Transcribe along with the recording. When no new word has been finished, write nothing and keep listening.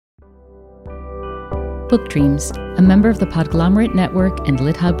Book Dreams, a member of the Podglomerate Network and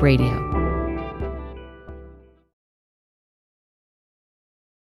LitHub Radio.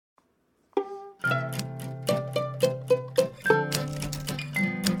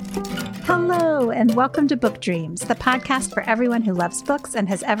 Hello, and welcome to Book Dreams, the podcast for everyone who loves books and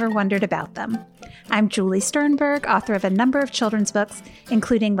has ever wondered about them. I'm Julie Sternberg, author of a number of children's books,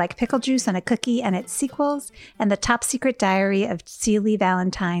 including Like Pickle Juice on a Cookie and its sequels, and the Top Secret Diary of Celie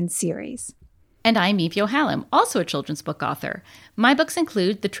Valentine series. And I'm Eve Yohalem, also a children's book author. My books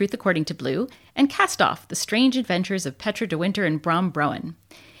include The Truth According to Blue and Cast Off, The Strange Adventures of Petra de Winter and Bram Broen.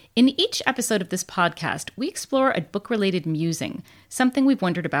 In each episode of this podcast, we explore a book-related musing, something we've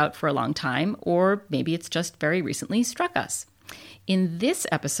wondered about for a long time, or maybe it's just very recently struck us. In this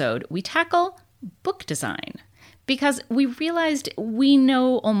episode, we tackle book design, because we realized we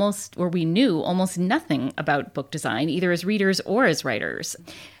knew almost nothing about book design, either as readers or as writers.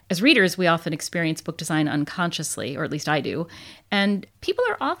 As readers, we often experience book design unconsciously, or at least I do, and people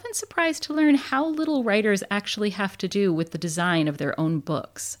are often surprised to learn how little writers actually have to do with the design of their own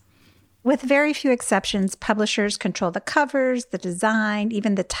books. With very few exceptions, publishers control the covers, the design,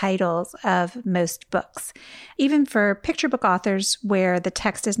 even the titles of most books. Even for picture book authors where the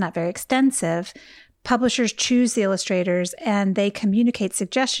text is not very extensive, publishers choose the illustrators and they communicate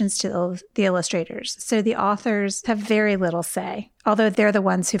suggestions to the illustrators. So the authors have very little say, although they're the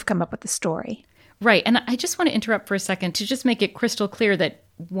ones who've come up with the story. Right. And I just want to interrupt for a second to just make it crystal clear that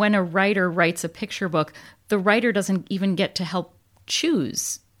when a writer writes a picture book, the writer doesn't even get to help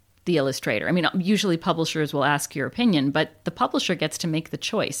choose the illustrator. I mean, usually publishers will ask your opinion, but the publisher gets to make the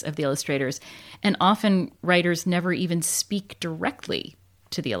choice of the illustrators. And often writers never even speak directly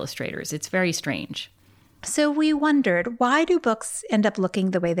to the illustrators. It's very strange. So we wondered, why do books end up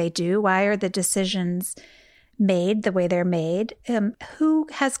looking the way they do? Why are the decisions made the way they're made? Who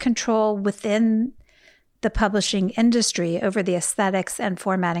has control within the publishing industry over the aesthetics and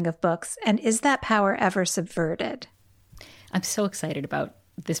formatting of books? And is that power ever subverted? I'm so excited about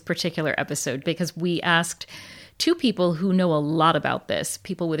this particular episode because we asked two people who know a lot about this,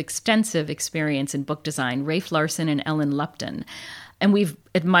 people with extensive experience in book design, Rafe Larson and Ellen Lupton. And we've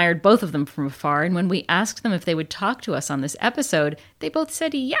admired both of them from afar. And when we asked them if they would talk to us on this episode, they both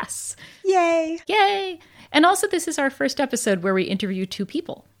said yes. Yay! Yay! And also, this is our first episode where we interview two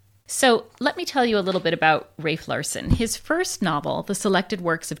people. So let me tell you a little bit about Rafe Larson. His first novel, The Selected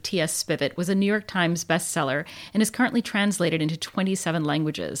Works of T.S. Spivet, was a New York Times bestseller and is currently translated into 27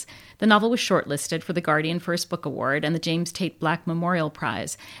 languages. The novel was shortlisted for the Guardian First Book Award and the James Tate Black Memorial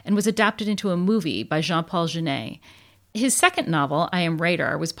Prize and was adapted into a movie by Jean-Paul Genet. His second novel, I Am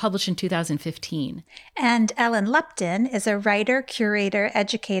Radar, was published in 2015. And Ellen Lupton is a writer, curator,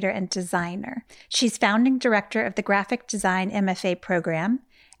 educator, and designer. She's founding director of the Graphic Design MFA program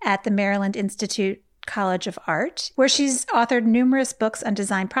at the Maryland Institute College of Art, where she's authored numerous books on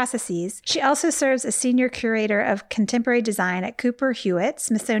design processes. She also serves as senior curator of contemporary design at Cooper Hewitt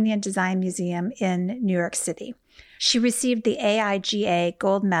Smithsonian Design Museum in New York City. She received the AIGA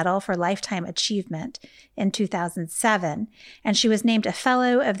Gold Medal for Lifetime Achievement in 2007, and she was named a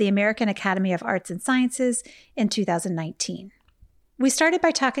Fellow of the American Academy of Arts and Sciences in 2019. We started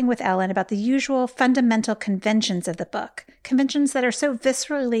by talking with Ellen about the usual fundamental conventions of the book, conventions that are so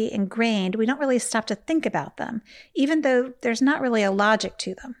viscerally ingrained we don't really stop to think about them, even though there's not really a logic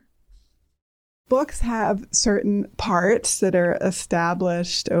to them. Books have certain parts that are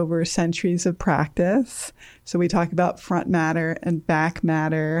established over centuries of practice. So we talk about front matter and back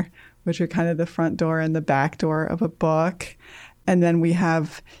matter, which are kind of the front door and the back door of a book. And then we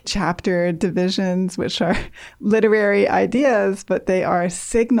have chapter divisions, which are literary ideas, but they are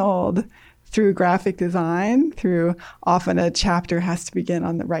signaled through graphic design, through often a chapter has to begin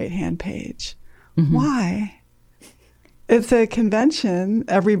on the right-hand page. Mm-hmm. Why? It's a convention.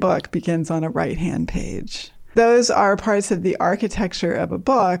 Every book begins on a right-hand page. Those are parts of the architecture of a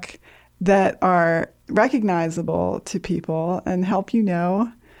book that are recognizable to people and help you know,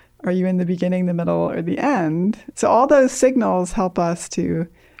 are you in the beginning, the middle, or the end? So all those signals help us to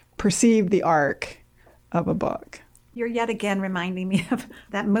perceive the arc of a book. You're yet again reminding me of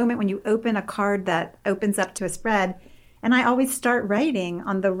that moment when you open a card that opens up to a spread, and I always start writing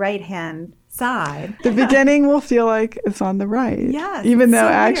on the right-hand side. The beginning will feel like it's on the right. Yes, even though so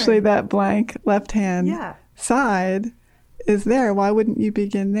actually weird. That blank left-hand side is there. Why wouldn't you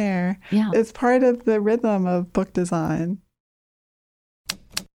begin there? Yeah. It's part of the rhythm of book design.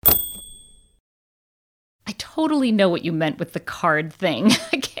 I totally know what you meant with the card thing.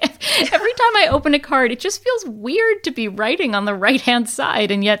 Every time I open a card, it just feels weird to be writing on the right-hand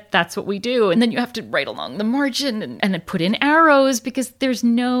side, and yet that's what we do. And then you have to write along the margin and then put in arrows because there's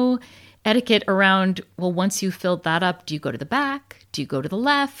no etiquette around, well, once you've filled that up, do you go to the back? Do you go to the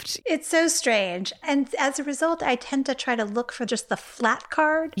left? It's so strange. And as a result, I tend to try to look for just the flat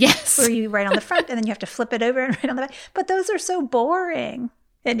card. Yes. Where you write on the front and then you have to flip it over and write on the back. But those are so boring.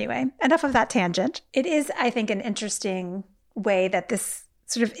 Anyway, enough of that tangent. It is, I think, an interesting way that this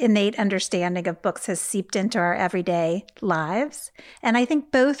sort of innate understanding of books has seeped into our everyday lives. And I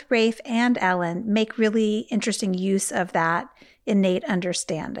think both Rafe and Ellen make really interesting use of that innate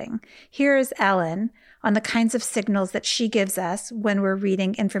understanding. Here is Ellen on the kinds of signals that she gives us when we're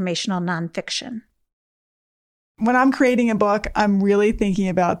reading informational nonfiction. When I'm creating a book, I'm really thinking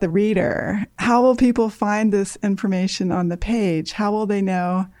about the reader. How will people find this information on the page? How will they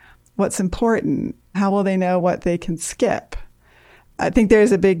know what's important? How will they know what they can skip? I think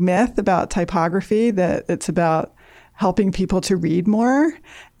there's a big myth about typography that it's about helping people to read more.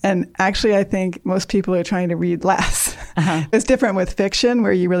 And actually, I think most people are trying to read less. Uh-huh. It's different with fiction,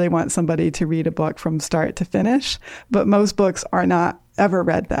 where you really want somebody to read a book from start to finish. But most books are not ever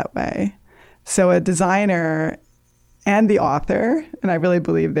read that way. So a designer and the author, and I really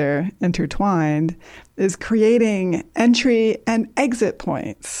believe they're intertwined, is creating entry and exit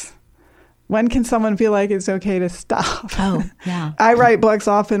points. When can someone feel like it's okay to stop? Oh, yeah. I write books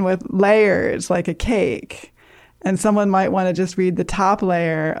often with layers, like a cake. And someone might want to just read the top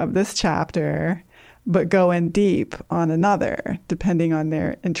layer of this chapter, but go in deep on another, depending on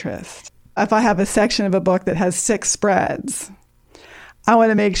their interest. If I have a section of a book that has 6 spreads, I want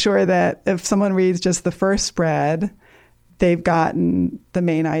to make sure that if someone reads just the first spread, they've gotten the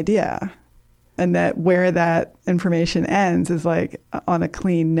main idea. And that where that information ends is like on a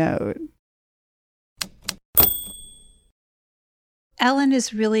clean note. Ellen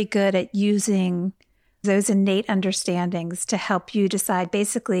is really good at using those innate understandings to help you decide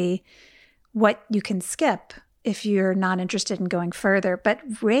basically what you can skip if you're not interested in going further. But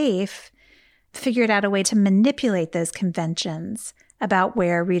Rafe figured out a way to manipulate those conventions about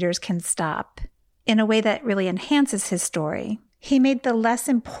where readers can stop in a way that really enhances his story. He made the less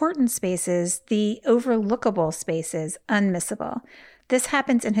important spaces, the overlookable spaces, unmissable. This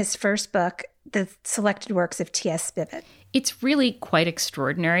happens in his first book, The Selected Works of T.S. Spivet. It's really quite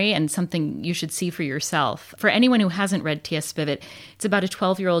extraordinary and something you should see for yourself. For anyone who hasn't read T.S. Spivet, it's about a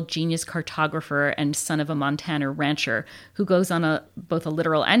 12-year-old genius cartographer and son of a Montana rancher who goes on both a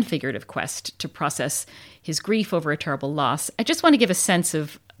literal and figurative quest to process his grief over a terrible loss. I just want to give a sense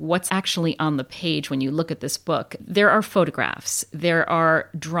of what's actually on the page when you look at this book. There are photographs, there are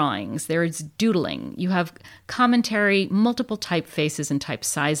drawings, there is doodling, you have commentary, multiple typefaces and type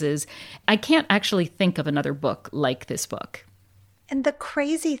sizes. I can't actually think of another book like this book. And the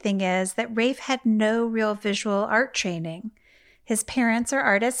crazy thing is that Rafe had no real visual art training. His parents are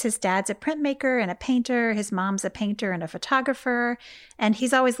artists. His dad's a printmaker and a painter. His mom's a painter and a photographer. And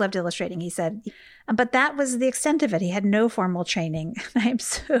he's always loved illustrating, he said. But that was the extent of it. He had no formal training. I'm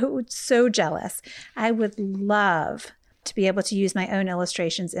so jealous. I would love to be able to use my own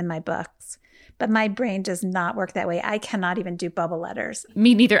illustrations in my books. But my brain does not work that way. I cannot even do bubble letters.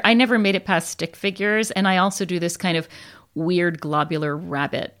 Me neither. I never made it past stick figures. And I also do this kind of weird globular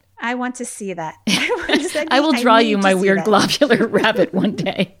rabbit. I want to see that. I will draw you my weird globular rabbit one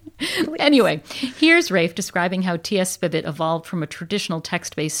day. Anyway, here's Rafe describing how T.S. Spivet evolved from a traditional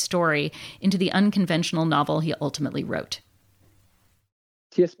text-based story into the unconventional novel he ultimately wrote.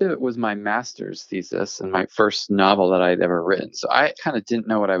 T.S. Spivet was my master's thesis and my first novel that I'd ever written. So I kind of didn't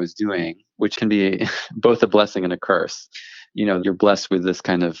know what I was doing, which can be both a blessing and a curse. You know, you're blessed with this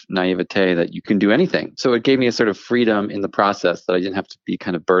kind of naivete that you can do anything. So it gave me a sort of freedom in the process that I didn't have to be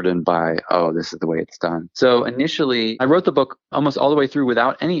kind of burdened by, oh, this is the way it's done. So initially, I wrote the book almost all the way through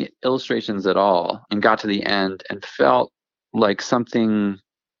without any illustrations at all and got to the end and felt like something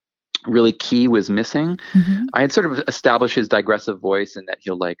really key was missing. Mm-hmm. I had sort of established his digressive voice and that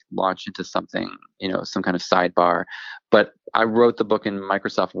he'll like launch into something, you know, some kind of sidebar. But I wrote the book in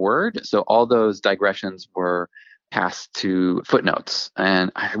Microsoft Word. So all those digressions were passed to footnotes.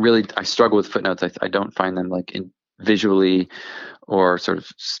 And I struggle with footnotes. I don't find them like visually or sort of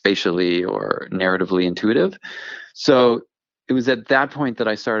spatially or narratively intuitive. So it was at that point that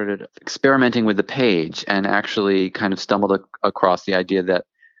I started experimenting with the page and actually kind of stumbled across the idea that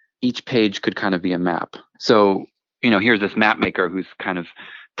each page could kind of be a map. So, you know, here's this map maker who's kind of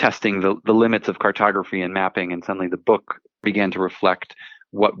testing the limits of cartography and mapping, and suddenly the book began to reflect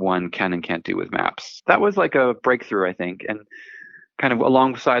what one can and can't do with maps. That was like a breakthrough, I think. And kind of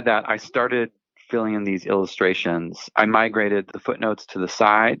alongside that, I started filling in these illustrations. I migrated the footnotes to the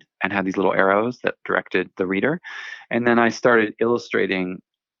side and had these little arrows that directed the reader. And then I started illustrating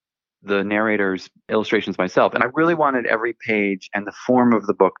the narrator's illustrations myself. And I really wanted every page and the form of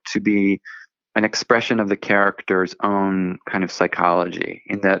the book to be an expression of the character's own kind of psychology,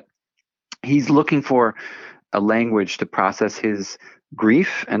 in that he's looking for a language to process his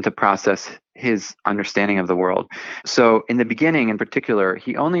grief and to process his understanding of the world. So in the beginning, in particular,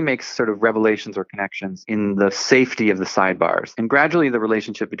 he only makes sort of revelations or connections in the safety of the sidebars. And gradually the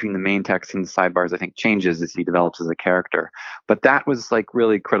relationship between the main text and the sidebars, I think, changes as he develops as a character. But that was like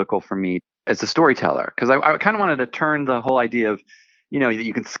really critical for me as a storyteller, because I kind of wanted to turn the whole idea of,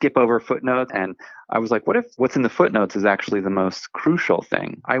 you can skip over footnotes. And I was like, what if what's in the footnotes is actually the most crucial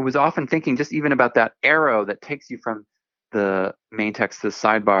thing? I was often thinking just even about that arrow that takes you from the main text to the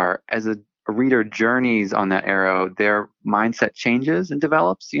sidebar. As a reader journeys on that arrow, their mindset changes and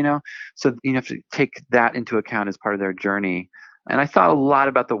develops, so you have to take that into account as part of their journey. And I thought a lot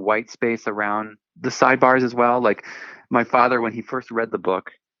about the white space around the sidebars as well. Like my father, when he first read the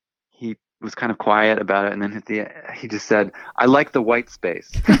book, he was kind of quiet about it, and then he just said, "I like the white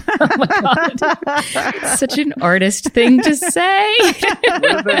space." Oh my God. Such an artist thing to say. What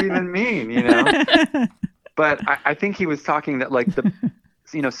does that even mean, But I think he was talking that like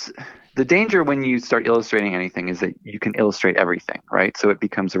the danger when you start illustrating anything is that you can illustrate everything, right? So it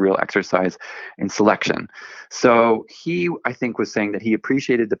becomes a real exercise in selection. So he, I think, was saying that he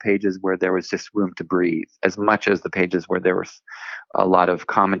appreciated the pages where there was just room to breathe as much as the pages where there was a lot of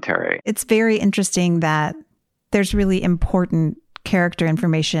commentary. It's very interesting that there's really important character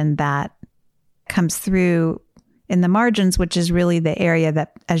information that comes through in the margins, which is really the area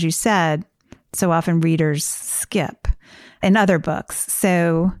that, as you said, so often readers skip in other books.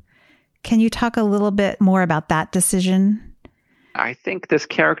 So can you talk a little bit more about that decision? I think this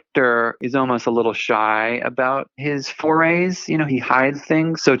character is almost a little shy about his forays. He hides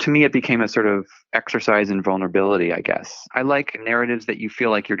things. So to me, it became a sort of exercise in vulnerability, I guess. I like narratives that you feel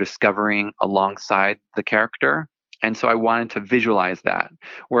like you're discovering alongside the character. And so I wanted to visualize that,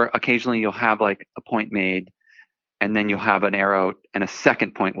 where occasionally you'll have like a point made, and then you'll have an arrow and a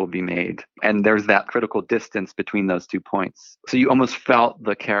second point will be made. And there's that critical distance between those 2 points. So you almost felt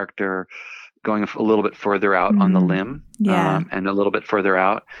the character going a little bit further out on the limb, and a little bit further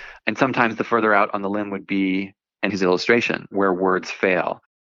out. And sometimes the further out on the limb would be in his illustration where words fail.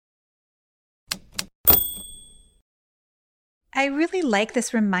 I really like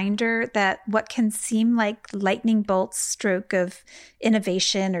this reminder that what can seem like lightning bolt stroke of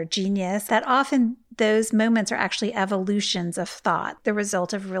innovation or genius, that often those moments are actually evolutions of thought, the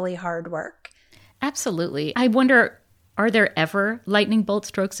result of really hard work. Absolutely. I wonder, are there ever lightning bolt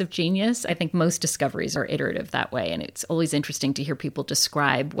strokes of genius? I think most discoveries are iterative that way, and it's always interesting to hear people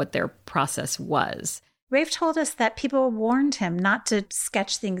describe what their process was. Rafe told us that people warned him not to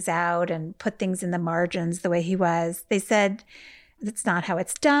sketch things out and put things in the margins the way he was. They said, that's not how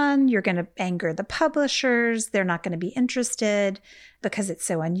it's done. You're going to anger the publishers. They're not going to be interested because it's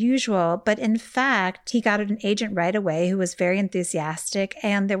so unusual. But in fact, he got an agent right away who was very enthusiastic,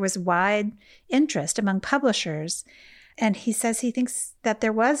 and there was wide interest among publishers. And he says he thinks that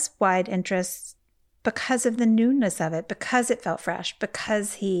there was wide interest because of the newness of it, because it felt fresh,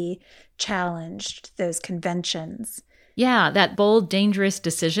 because he challenged those conventions. Yeah, that bold, dangerous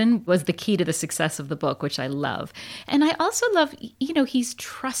decision was the key to the success of the book, which I love. And I also love, he's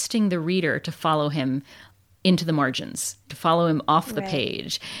trusting the reader to follow him into the margins, to follow him off the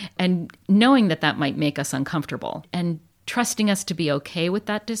page, and knowing that that might make us uncomfortable, and trusting us to be okay with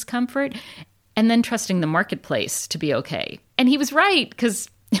that discomfort, and then trusting the marketplace to be okay. And he was right, because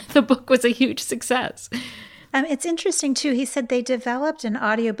the book was a huge success. It's interesting, too. He said they developed an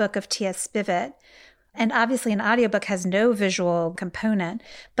audiobook of T.S. Spivet. And obviously an audiobook has no visual component,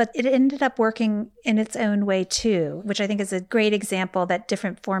 but it ended up working in its own way, too, which I think is a great example that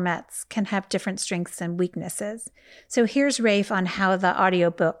different formats can have different strengths and weaknesses. So here's Rafe on how the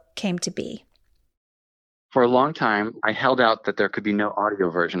audiobook came to be. For a long time, I held out that there could be no audio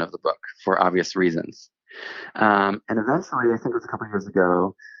version of the book for obvious reasons. And eventually, I think it was a couple of years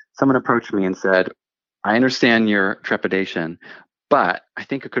ago, someone approached me and said, I understand your trepidation, but I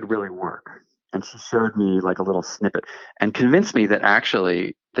think it could really work. And she showed me like a little snippet and convinced me that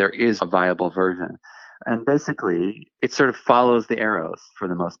actually there is a viable version. And basically, it sort of follows the arrows for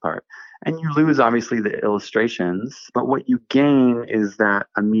the most part. And you lose, obviously, the illustrations, but what you gain is that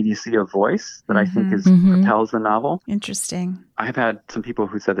immediacy of voice that I think propels the novel. Interesting. I've had some people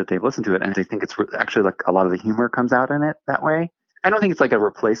who said that they've listened to it and they think it's actually like a lot of the humor comes out in it that way. I don't think it's like a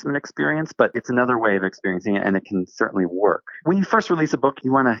replacement experience, but it's another way of experiencing it, and it can certainly work. When you first release a book,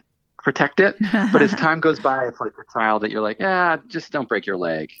 you want to protect it, but as time goes by, it's like a child that you're like, just don't break your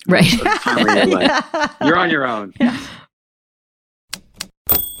leg. Right. You're on your own. Yeah.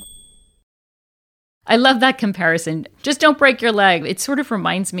 I love that comparison. Just don't break your leg. It sort of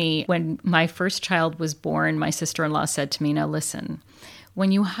reminds me when my first child was born, my sister-in-law said to me, now listen,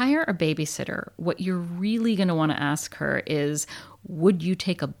 when you hire a babysitter, what you're really going to want to ask her is, would you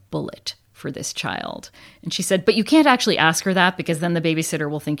take a bullet for this child? And she said, but you can't actually ask her that because then the babysitter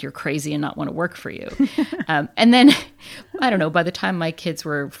will think you're crazy and not want to work for you. And then, I don't know, by the time my kids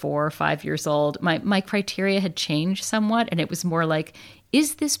were 4 or 5 years old, my criteria had changed somewhat. And it was more like,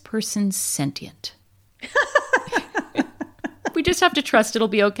 is this person sentient? We just have to trust it'll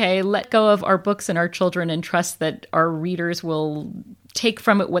be okay. Let go of our books and our children and trust that our readers will take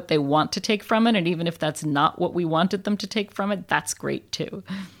from it what they want to take from it. And even if that's not what we wanted them to take from it, that's great too.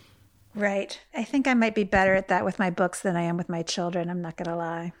 Right. I think I might be better at that with my books than I am with my children. I'm not going to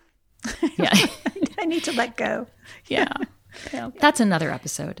lie. Yeah. I need to let go. Yeah. That's another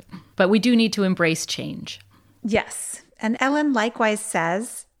episode. But we do need to embrace change. Yes. And Ellen likewise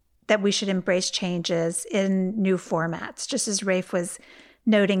says that we should embrace changes in new formats. Just as Rafe was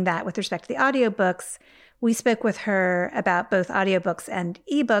noting that with respect to the audiobooks, we spoke with her about both audiobooks and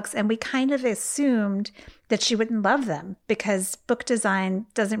ebooks, and we kind of assumed that she wouldn't love them because book design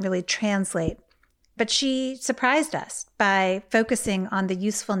doesn't really translate. But she surprised us by focusing on the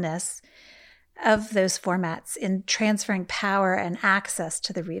usefulness of those formats in transferring power and access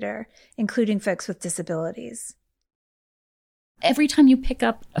to the reader, including folks with disabilities. Every time you pick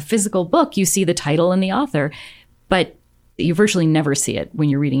up a physical book, you see the title and the author, but you virtually never see it when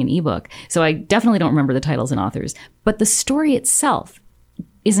you're reading an ebook. So I definitely don't remember the titles and authors, but the story itself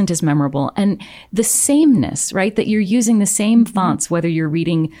isn't as memorable. And the sameness, right? That you're using the same fonts, whether you're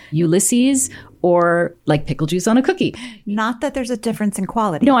reading Ulysses or like pickle juice on a cookie. Not that there's a difference in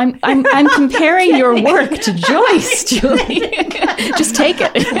quality. No, I'm comparing your work to Joyce, Julie. Just take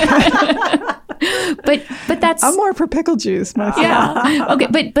it. But that's... I'm more for pickle juice myself. Yeah. Okay,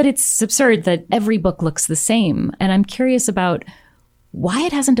 but it's absurd that every book looks the same. And I'm curious about why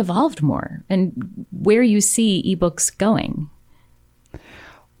it hasn't evolved more and where you see ebooks going.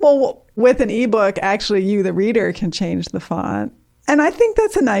 Well, with an ebook, actually, you, the reader, can change the font. And I think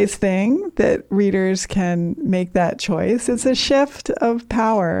that's a nice thing that readers can make that choice. It's a shift of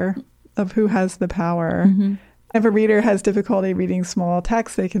power, of who has the power. Mm-hmm. If a reader has difficulty reading small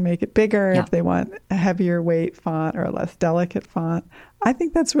text, they can make it bigger. Yeah. If they want a heavier weight font or a less delicate font. I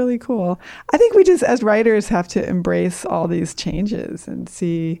think that's really cool. I think we just, as writers, have to embrace all these changes and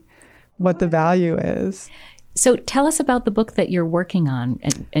see what the value is. So tell us about the book that you're working on,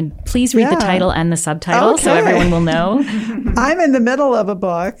 and please read the title and the subtitle so everyone will know. I'm in the middle of a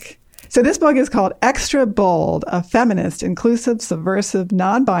book. So this book is called Extra Bold, a feminist, inclusive, subversive,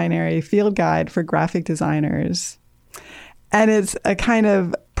 non-binary field guide for graphic designers. And it's a kind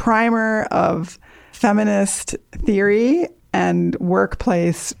of primer of feminist theory and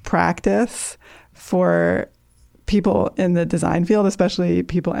workplace practice for people in the design field, especially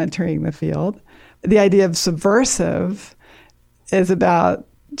people entering the field. The idea of subversive is about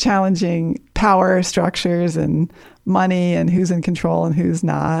challenging power structures and money and who's in control and who's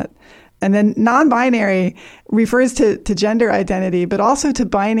not. And then non-binary refers to gender identity, but also to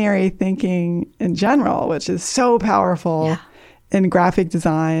binary thinking in general, which is so powerful in graphic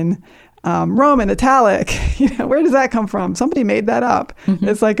design. Roman, italic, where does that come from? Somebody made that up. Mm-hmm.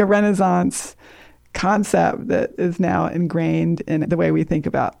 It's like a Renaissance concept that is now ingrained in the way we think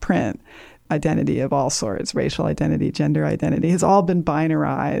about print. Identity of all sorts, racial identity, gender identity, has all been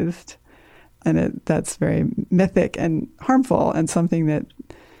binarized. And that's very mythic and harmful and something that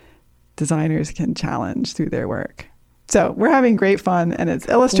designers can challenge through their work. So we're having great fun, and it's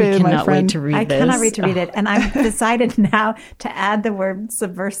illustrated. My friend, I cannot wait to read it, and I've decided now to add the word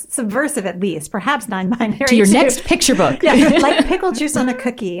subversive at least, perhaps non-binary to your next picture book. Yeah, like pickle juice on a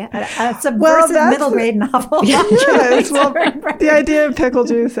cookie, a subversive middle grade novel. Yes, the idea of pickle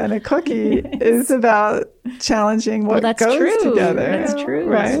juice and a cookie is about challenging what goes together. That's true,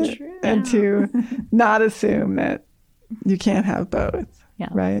 right? That's true. And to not assume that you can't have both. Yeah.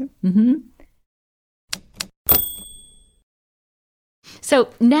 Right. Mm-hmm. So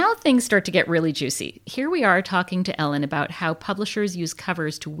now things start to get really juicy. Here we are talking to Ellen about how publishers use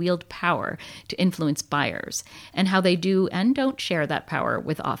covers to wield power to influence buyers, and how they do and don't share that power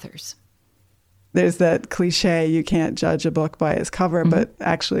with authors. There's that cliche, you can't judge a book by its cover, but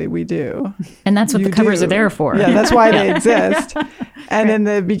actually we do. And that's what the covers are there for. Yeah, that's why they exist. And in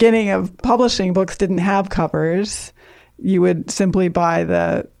the beginning of publishing, books didn't have covers. You would simply buy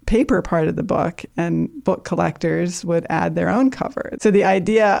the paper part of the book, and book collectors would add their own cover. So the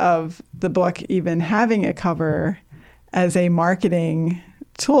idea of the book even having a cover as a marketing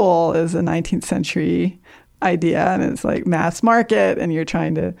tool is a 19th century idea, and it's like mass market, and you're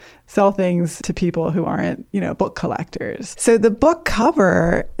trying to sell things to people who aren't, book collectors. So the book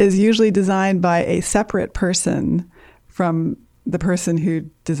cover is usually designed by a separate person from the person who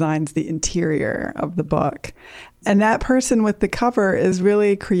designs the interior of the book. And that person with the cover is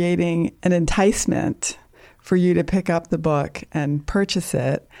really creating an enticement for you to pick up the book and purchase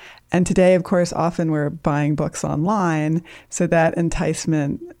it. And today, of course, often we're buying books online, so that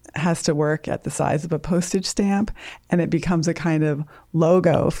enticement has to work at the size of a postage stamp, and it becomes a kind of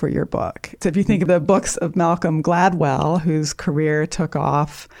logo for your book. So if you think of the books of Malcolm Gladwell, whose career took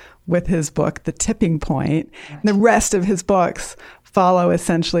off with his book, The Tipping Point, the rest of his books follow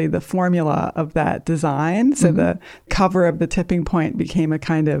essentially the formula of that design. So the cover of The Tipping Point became a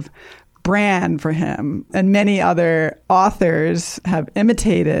kind of brand for him. And many other authors have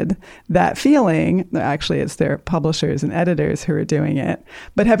imitated that feeling. Actually, it's their publishers and editors who are doing it,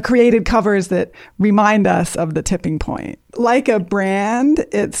 but have created covers that remind us of The Tipping Point. Like a brand,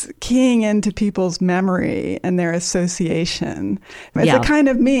 it's keying into people's memory and their association. It's a kind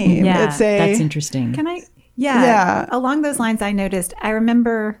of meme. Yeah, that's interesting. Can I? Yeah. Along those lines, I noticed, I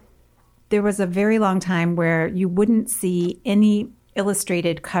remember there was a very long time where you wouldn't see any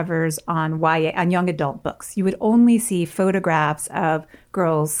illustrated covers on young adult books. You would only see photographs of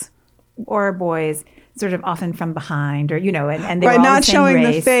girls or boys sort of often from behind, or, and they were all not the same showing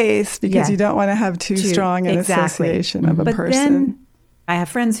race. The face, because you don't want to have too strong an association of a person. Then I have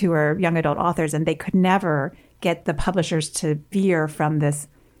friends who are young adult authors, and they could never get the publishers to veer from this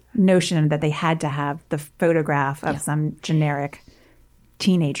notion that they had to have the photograph of some generic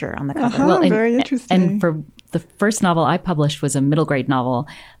teenager on the cover. Very interesting. And for the first novel I published was a middle grade novel,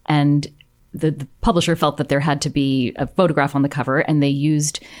 and the publisher felt that there had to be a photograph on the cover, and they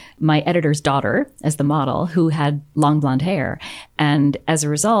used my editor's daughter as the model, who had long blonde hair. And as a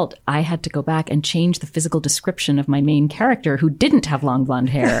result, I had to go back and change the physical description of my main character, who didn't have long blonde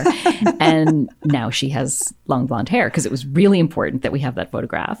hair. And now she has long blonde hair, because it was really important that we have that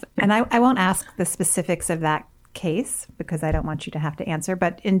photograph. And I won't ask the specifics of that case, because I don't want you to have to answer.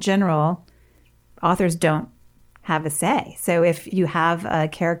 But in general, authors don't have a say. So if you have a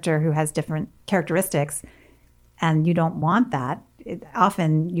character who has different characteristics and you don't want that,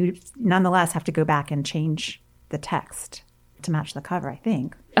 often you nonetheless have to go back and change the text to match the cover, I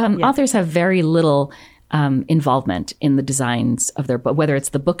think. Authors have very little involvement in the designs of their book, whether it's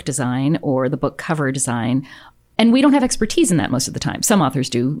the book design or the book cover design. And we don't have expertise in that most of the time. Some authors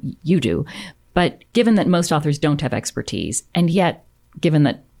do, you do. But given that most authors don't have expertise, and yet given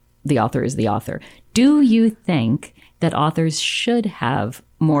that the author is the author, do you think that authors should have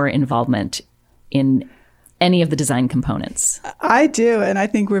more involvement in any of the design components? I do, and I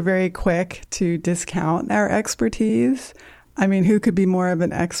think we're very quick to discount our expertise. I mean, who could be more of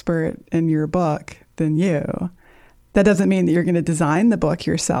an expert in your book than you? That doesn't mean that you're going to design the book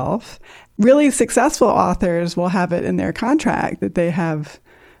yourself. Really successful authors will have it in their contract that they have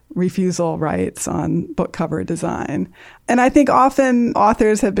refusal rights on book cover design. And I think often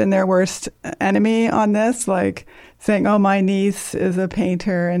authors have been their worst enemy on this, like saying, oh, my niece is a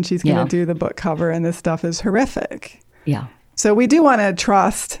painter and she's going to do the book cover, and this stuff is horrific. Yeah. So we do want to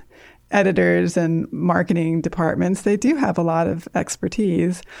trust editors and marketing departments. They do have a lot of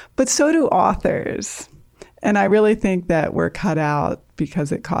expertise, but so do authors. And I really think that we're cut out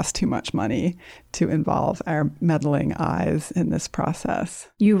because it costs too much money to involve our meddling eyes in this process.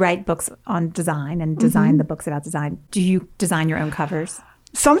 You write books on design and design the books about design. Do you design your own covers?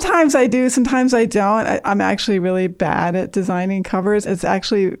 Sometimes I do, sometimes I don't. I'm actually really bad at designing covers. It's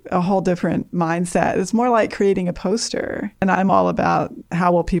actually a whole different mindset. It's more like creating a poster. And I'm all about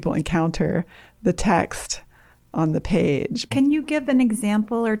how will people encounter the text on the page. Can you give an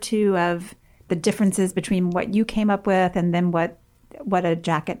example or two of the differences between what you came up with and then what a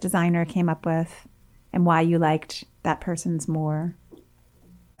jacket designer came up with, and why you liked that person's more?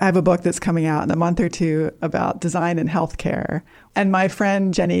 I have a book that's coming out in a month or two about design in healthcare. And my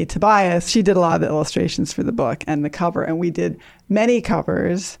friend Jenny Tobias, she did a lot of the illustrations for the book and the cover. And we did many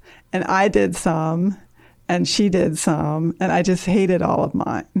covers, and I did some, and she did some, and I just hated all of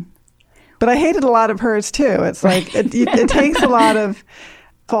mine. But I hated a lot of hers too. It's like, it takes a lot of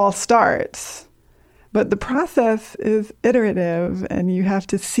false starts. But the process is iterative, and you have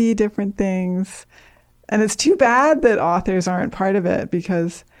to see different things. And it's too bad that authors aren't part of it,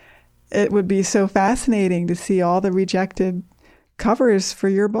 because it would be so fascinating to see all the rejected covers for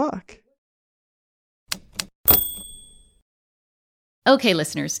your book. Okay,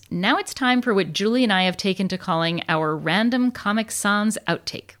 listeners, now it's time for what Julie and I have taken to calling our random Comic Sans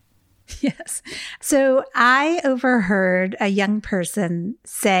outtake. Yes. So I overheard a young person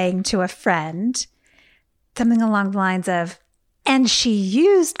saying to a friend, something along the lines of, and she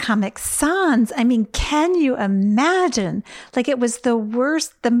used Comic Sans. I mean, can you imagine? Like, it was the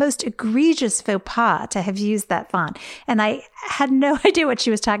worst, the most egregious faux pas to have used that font. And I had no idea what she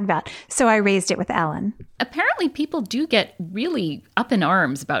was talking about. So I raised it with Ellen. Apparently, people do get really up in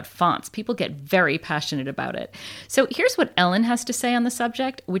arms about fonts. People get very passionate about it. So here's what Ellen has to say on the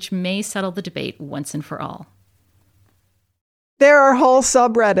subject, which may settle the debate once and for all. There are whole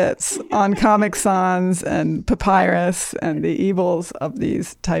subreddits on Comic Sans and Papyrus and the evils of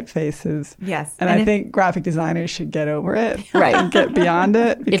these typefaces. Yes. And I think graphic designers should get over it. Right. And get beyond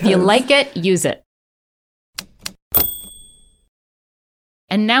it. If you like it, use it.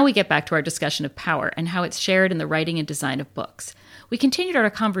 And now we get back to our discussion of power and how it's shared in the writing and design of books. We continued our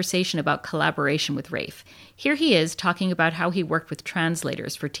conversation about collaboration with Rafe. Here he is talking about how he worked with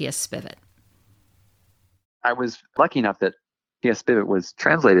translators for T.S. Spivet. I was lucky enough that T.S. Spivet was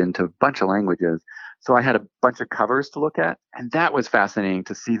translated into a bunch of languages. So I had a bunch of covers to look at. And that was fascinating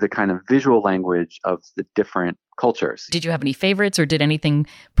to see the kind of visual language of the different cultures. Did you have any favorites, or did anything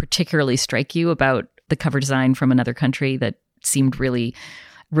particularly strike you about the cover design from another country that seemed really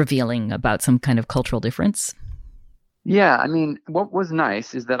revealing about some kind of cultural difference? Yeah, I mean, what was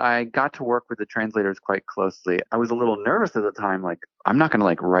nice is that I got to work with the translators quite closely. I was a little nervous at the time, like, I'm not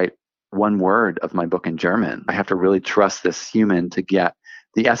going to write one word of my book in German. I have to really trust this human to get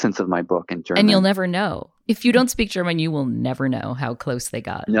the essence of my book in German. And you'll never know. If you don't speak German, you will never know how close they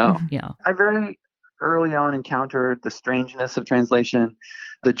got. No. Yeah. I very early on encountered the strangeness of translation.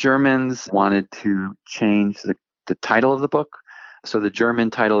 The Germans wanted to change the title of the book. So the German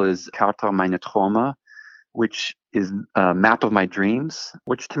title is Karte meiner Träume, which is a map of my dreams,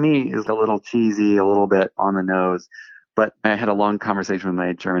 which to me is a little cheesy, a little bit on the nose. But I had a long conversation with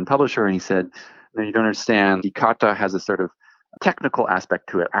my German publisher, and he said, no, you don't understand. Die Karte has a sort of technical aspect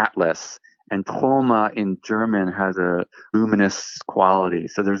to it, atlas, and Träume in German has a luminous quality.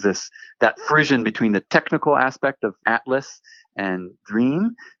 So there's that frisson between the technical aspect of atlas and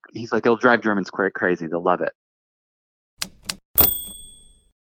dream. He's like, it'll drive Germans crazy. They'll love it.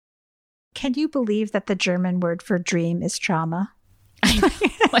 Can you believe that the German word for dream is trauma? Oh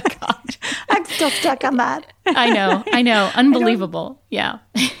my God. I'm still stuck on that. I know. Unbelievable. Yeah.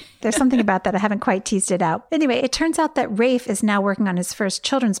 There's something about that. I haven't quite teased it out. Anyway, it turns out that Rafe is now working on his first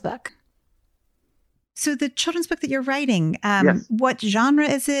children's book. So the children's book that you're writing, Yes. What genre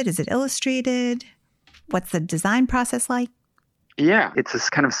is it? Is it illustrated? What's the design process like? Yeah, it's this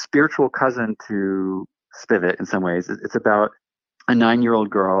kind of spiritual cousin to Spivet in some ways. It's about a 9-year-old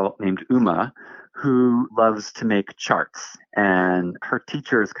girl named Uma who loves to make charts. And her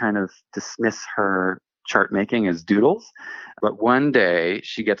teachers kind of dismiss her chart making as doodles. But one day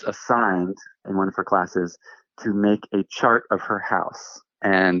she gets assigned in one of her classes to make a chart of her house.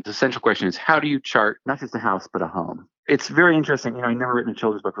 And the central question is, how do you chart not just a house, but a home? It's very interesting. I've never written a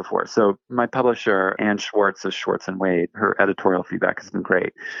children's book before. So my publisher, Anne Schwartz of Schwartz and Wade, her editorial feedback has been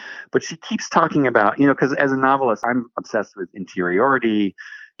great. But she keeps talking about, because as a novelist, I'm obsessed with interiority,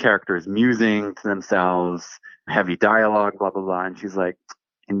 characters musing to themselves, heavy dialogue, blah, blah, blah. And she's like,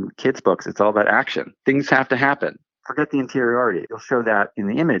 in kids' books, it's all about action. Things have to happen. Forget the interiority. You'll show that in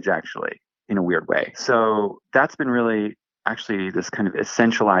the image, actually, in a weird way. So that's been really, actually, this kind of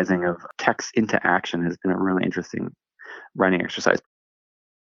essentializing of text into action has been a really interesting writing exercise.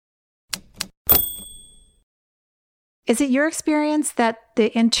 Is it your experience that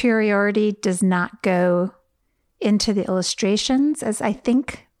the interiority does not go into the illustrations, as I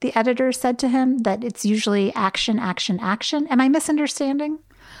think the editor said to him, that it's usually action, action, action? Am I misunderstanding?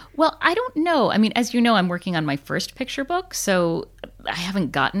 Well, I don't know. I mean, as you know, I'm working on my first picture book, so I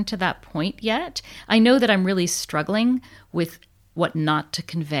haven't gotten to that point yet. I know that I'm really struggling with what not to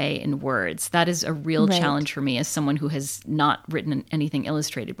convey in words. That is a real challenge for me as someone who has not written anything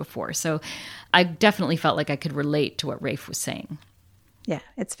illustrated before. So I definitely felt like I could relate to what Rafe was saying. Yeah,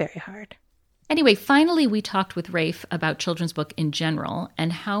 it's very hard. Anyway, finally, we talked with Rafe about children's book in general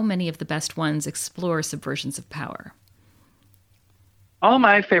and how many of the best ones explore subversions of power. All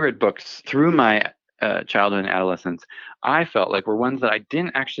my favorite books through my childhood and adolescence, I felt like were ones that I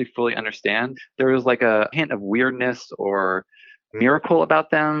didn't actually fully understand. There was like a hint of weirdness or miracle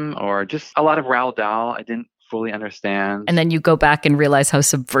about them, or just a lot of Roald Dahl I didn't fully understand. And then you go back and realize how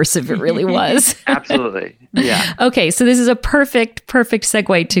subversive it really was. Absolutely. Yeah. Okay, so this is a perfect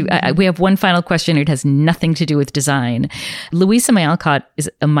segue to, we have one final question. It has nothing to do with design. Louisa May Alcott is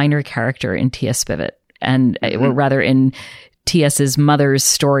a minor character in T.S. Spivet, and or rather in T.S.'s mother's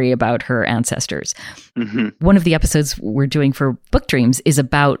story about her ancestors. Mm-hmm. One of the episodes we're doing for Book Dreams is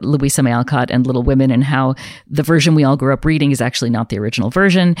about Louisa May Alcott and Little Women, and how the version we all grew up reading is actually not the original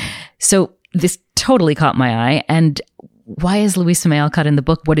version. So this totally caught my eye. And why is Louisa May Alcott in the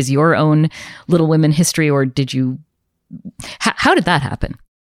book? What is your own Little Women history, or did you, how did that happen?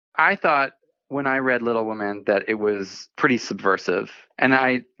 I thought when I read Little Women that it was pretty subversive. And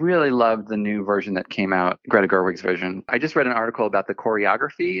I really loved the new version that came out, Greta Gerwig's version. I just read an article about the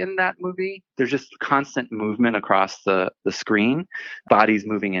choreography in that movie. There's just constant movement across the screen, bodies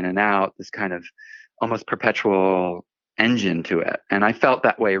moving in and out, this kind of almost perpetual engine to it. And I felt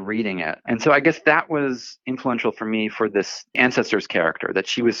that way reading it. And so I guess that was influential for me for this ancestors character, that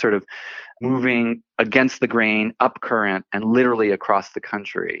she was sort of moving against the grain, up current, and literally across the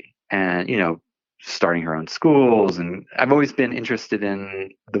country. And, you know, starting her own schools. And I've always been interested in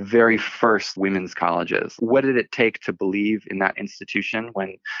the very first women's colleges. What did it take to believe in that institution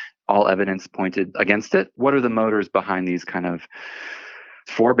when all evidence pointed against it? What are the motors behind these kind of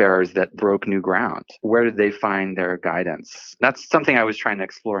forebears that broke new ground? Where did they find their guidance? That's something I was trying to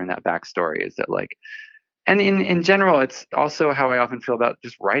explore in that backstory, is that like, and in general, it's also how I often feel about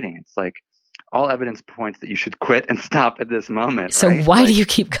just writing. It's like, all evidence points that you should quit and stop at this moment. So right? Why do you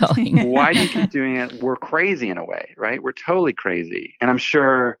keep going? Why do you keep doing it? We're crazy in a way, right? We're totally crazy. And I'm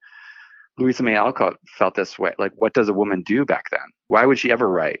sure Louisa May Alcott felt this way. Like, what does a woman do back then? Why would she ever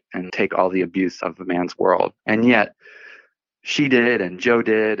write and take all the abuse of a man's world? And yet she did, and Joe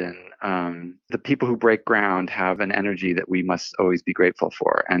did. And the people who break ground have an energy that we must always be grateful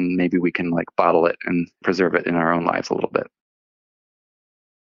for. And maybe we can like bottle it and preserve it in our own lives a little bit.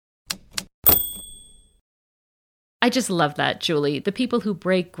 I just love that, Julie. The people who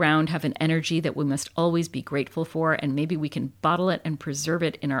break ground have an energy that we must always be grateful for, and maybe we can bottle it and preserve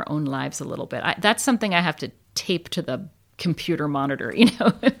it in our own lives a little bit. That's something I have to tape to the computer monitor, you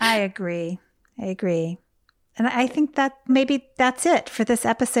know? I agree. And I think that maybe that's it for this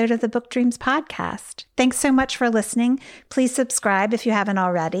episode of the Book Dreams podcast. Thanks so much for listening. Please subscribe if you haven't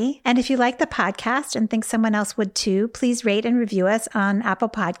already. And if you like the podcast and think someone else would too, please rate and review us on Apple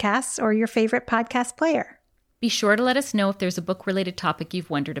Podcasts or your favorite podcast player. Be sure to let us know if there's a book-related topic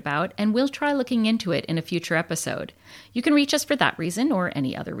you've wondered about, and we'll try looking into it in a future episode. You can reach us for that reason, or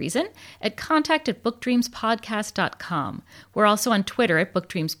any other reason, at contact@bookdreamspodcast.com. We're also on Twitter at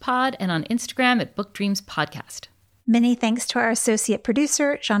BookDreamsPod and on Instagram at BookDreamsPodcast. Many thanks to our associate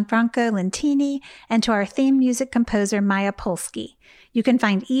producer, Gianfranco Lentini, and to our theme music composer, Maya Polsky. You can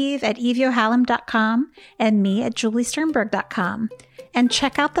find Eve at eveyohalem.com and me at juliesternberg.com. And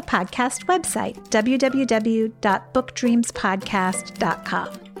check out the podcast website, www.bookdreamspodcast.com.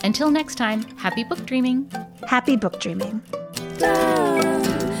 Until next time, happy book dreaming. Happy book dreaming.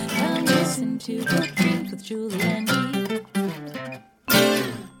 Come listen to Book Dreams with Julie and Eve.